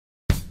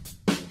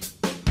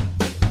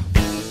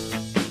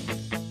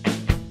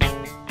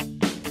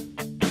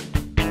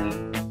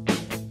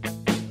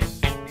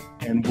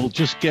and we'll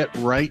just get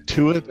right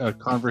to it, a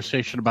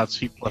conversation about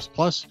C++.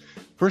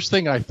 First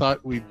thing I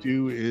thought we'd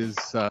do is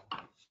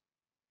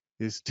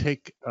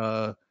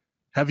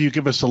have you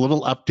give us a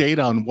little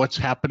update on what's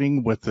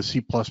happening with the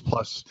C++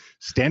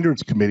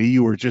 Standards Committee.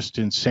 You were just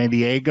in San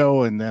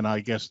Diego, and then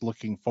I guess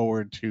looking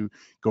forward to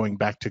going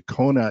back to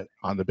Kona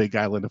on the big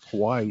island of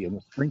Hawaii in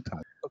the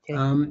springtime. Okay.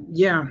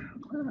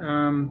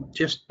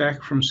 Just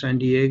back from San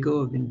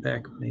Diego. I've been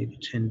back maybe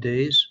 10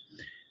 days,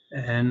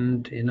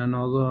 and in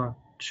another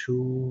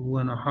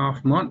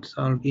 2.5 months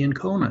I'll be in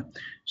Kona,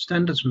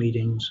 standards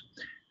meetings.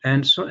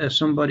 And so, as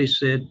somebody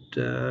said,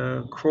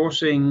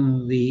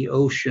 crossing the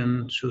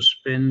ocean to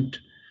spend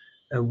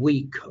a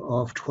week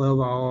of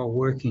 12-hour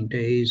working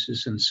days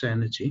is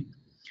insanity.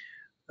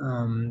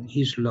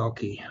 He's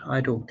lucky. I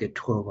don't get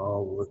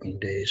 12-hour working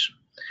days.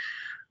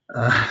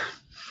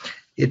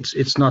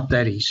 It's not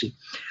that easy.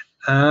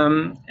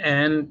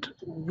 And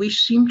we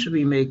seem to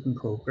be making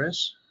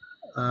progress.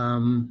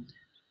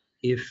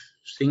 If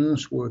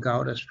things work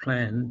out as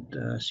planned,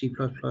 C++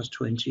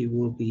 20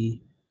 will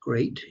be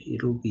great.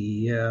 It'll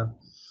be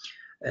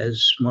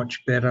as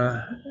much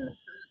better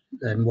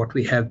than what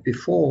we have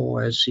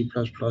before, as C++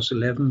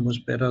 11 was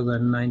better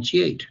than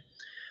 98.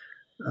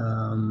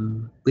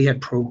 We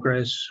had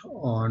progress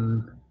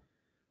on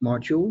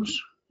modules,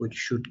 which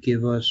should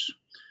give us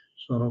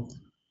sort of,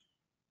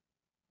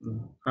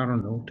 I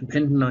don't know,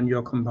 depending on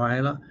your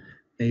compiler,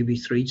 maybe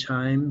 3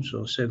 times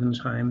or 7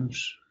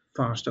 times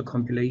faster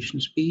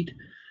compilation speed,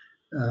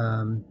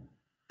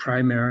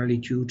 primarily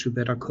due to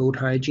better code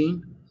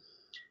hygiene.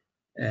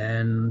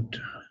 And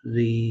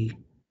the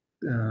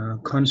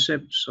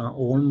concepts are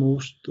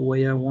almost the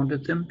way I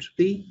wanted them to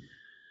be.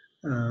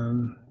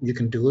 You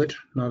can do it,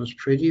 not as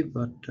pretty,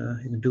 but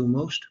you can do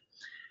most.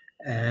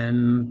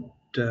 And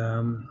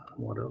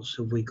what else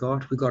have we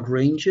got? We got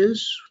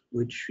ranges,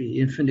 which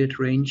infinite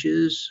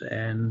ranges,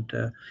 and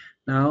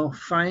now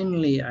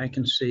finally I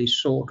can say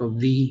sort of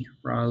v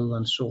rather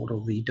than sort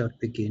of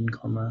v.begin,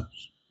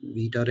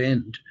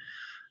 v.end.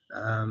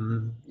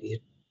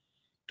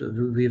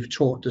 We've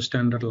taught the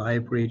standard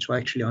library to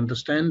actually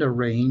understand a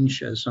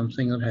range as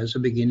something that has a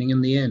beginning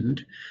and the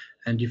end.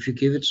 And if you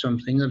give it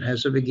something that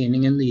has a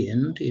beginning and the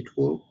end, it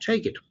will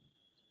take it,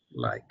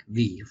 like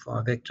v for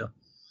a vector.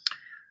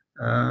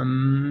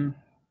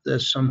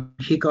 There's some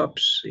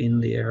hiccups in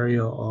the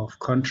area of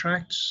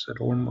contracts that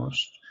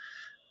almost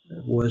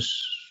was,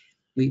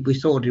 we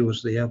thought it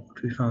was there,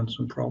 but we found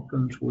some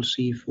problems. We'll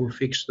see if we'll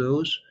fix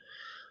those.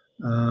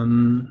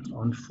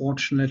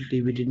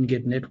 Unfortunately, we didn't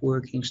get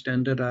networking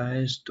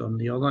standardized. On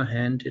the other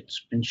hand,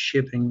 it's been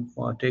shipping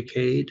for a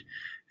decade,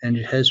 and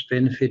it has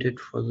benefited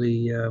for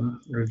the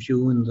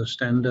review in the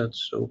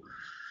standards. So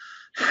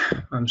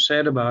I'm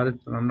sad about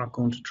it, but I'm not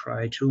going to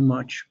try too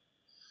much.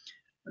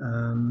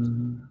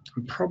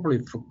 I've probably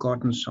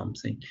forgotten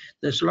something.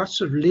 There's lots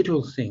of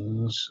little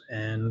things,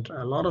 and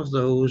a lot of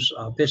those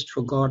are best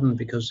forgotten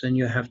because then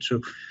you have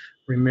to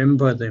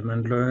remember them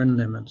and learn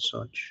them and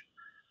such.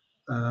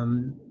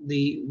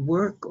 The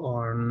work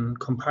on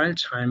compile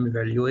time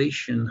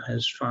evaluation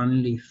has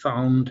finally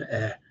found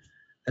a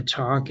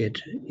target,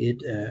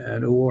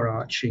 an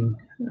overarching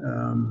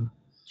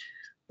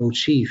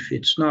motif.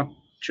 It's not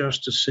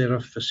just a set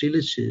of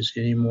facilities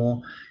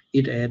anymore.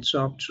 It adds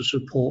up to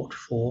support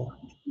for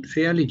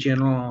fairly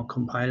general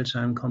compile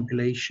time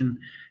compilation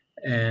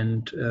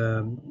and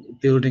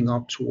building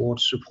up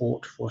towards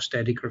support for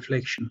static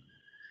reflection.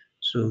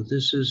 So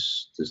this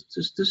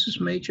is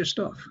major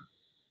stuff.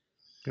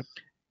 Yep.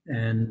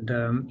 And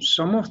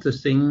some of the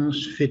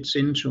things fits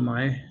into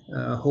my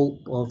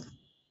hope of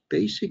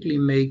basically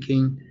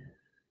making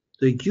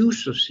the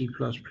use of C++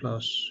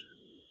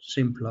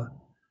 simpler.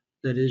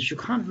 That is, you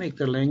can't make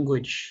the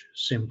language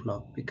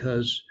simpler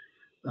because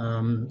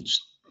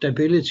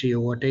stability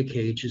over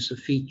decades is a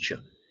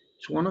feature.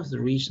 It's one of the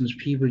reasons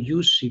people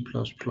use C++.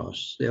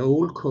 Their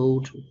old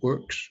code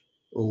works,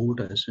 old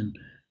as in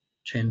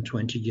 10,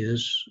 20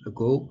 years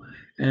ago,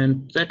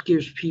 and that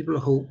gives people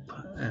hope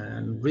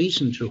and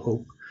reason to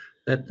hope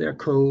that their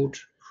code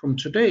from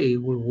today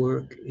will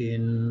work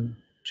in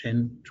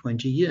 10,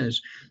 20 years.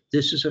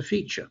 This is a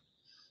feature,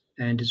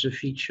 and it's a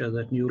feature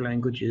that new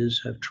languages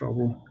have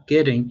trouble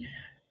getting,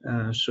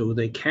 so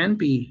they can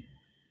be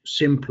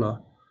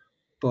simpler,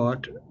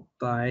 but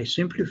by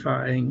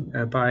simplifying,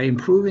 by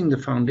improving the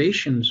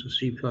foundations of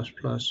C++,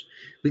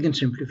 we can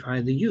simplify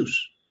the use.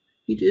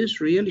 It is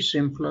really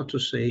simpler to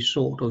say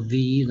sort of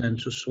v than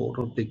to sort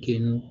of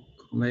begin,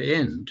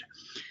 end.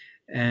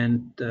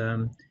 And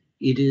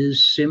it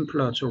is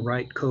simpler to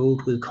write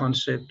code with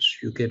concepts.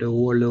 You get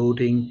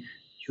overloading,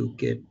 you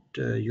get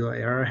your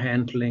error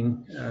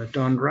handling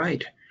done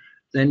right,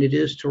 than it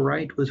is to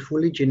write with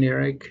fully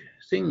generic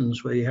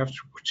things where you have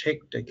to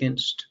protect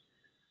against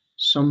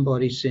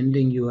somebody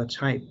sending you a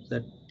type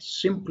that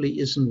simply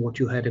isn't what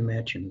you had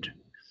imagined.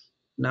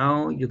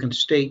 Now you can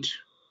state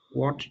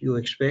what you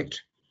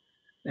expect,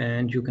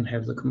 and you can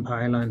have the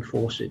compiler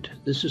enforce it.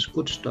 This is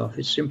good stuff.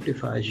 It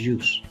simplifies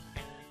use.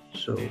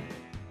 So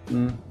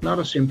not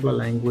a simpler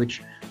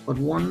language, but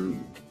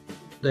one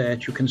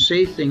that you can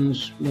say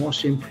things more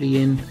simply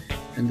in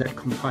and that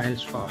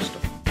compiles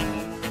faster.